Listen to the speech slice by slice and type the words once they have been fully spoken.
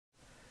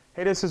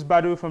Hey, this is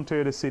Badu from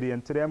Toyota City,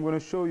 and today I'm going to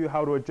show you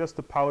how to adjust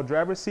the power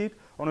driver's seat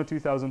on a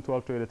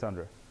 2012 Toyota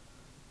Tundra.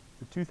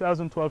 The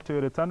 2012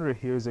 Toyota Tundra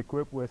here is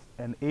equipped with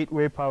an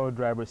 8-way power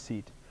driver's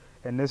seat,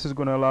 and this is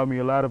going to allow me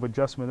a lot of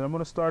adjustment. And I'm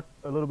going to start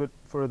a little bit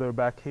further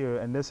back here,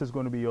 and this is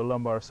going to be your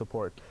lumbar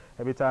support.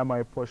 Every time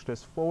I push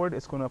this forward,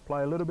 it's going to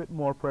apply a little bit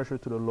more pressure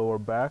to the lower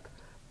back,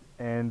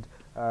 and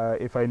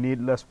if I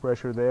need less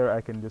pressure there, I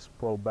can just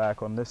pull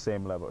back on this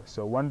same lever.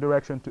 So one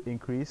direction to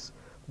increase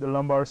the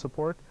lumbar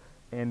support,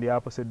 and the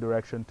opposite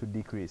direction to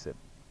decrease it.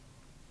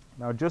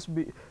 Now just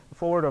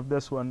forward of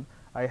this one,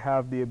 I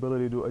have the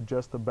ability to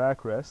adjust the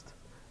backrest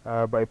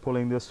by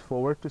pulling this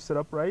forward to sit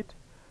upright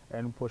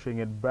and pushing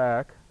it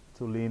back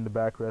to lean the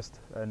backrest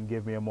and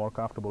give me a more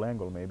comfortable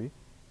angle maybe.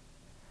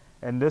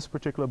 And this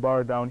particular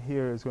bar down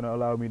here is going to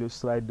allow me to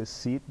slide the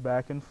seat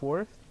back and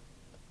forth,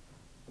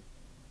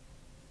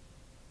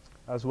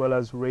 as well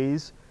as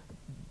raise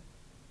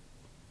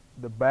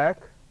the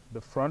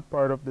front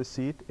part of the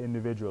seat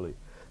individually.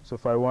 So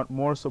if I want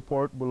more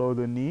support below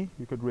the knee,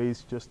 you could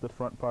raise just the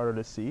front part of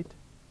the seat.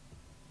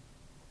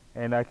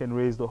 And I can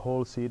raise the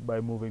whole seat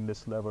by moving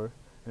this lever,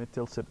 and it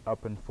tilts it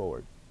up and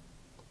forward.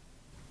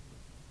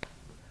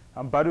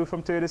 I'm Badu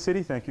from Toyota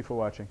City. Thank you for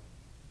watching.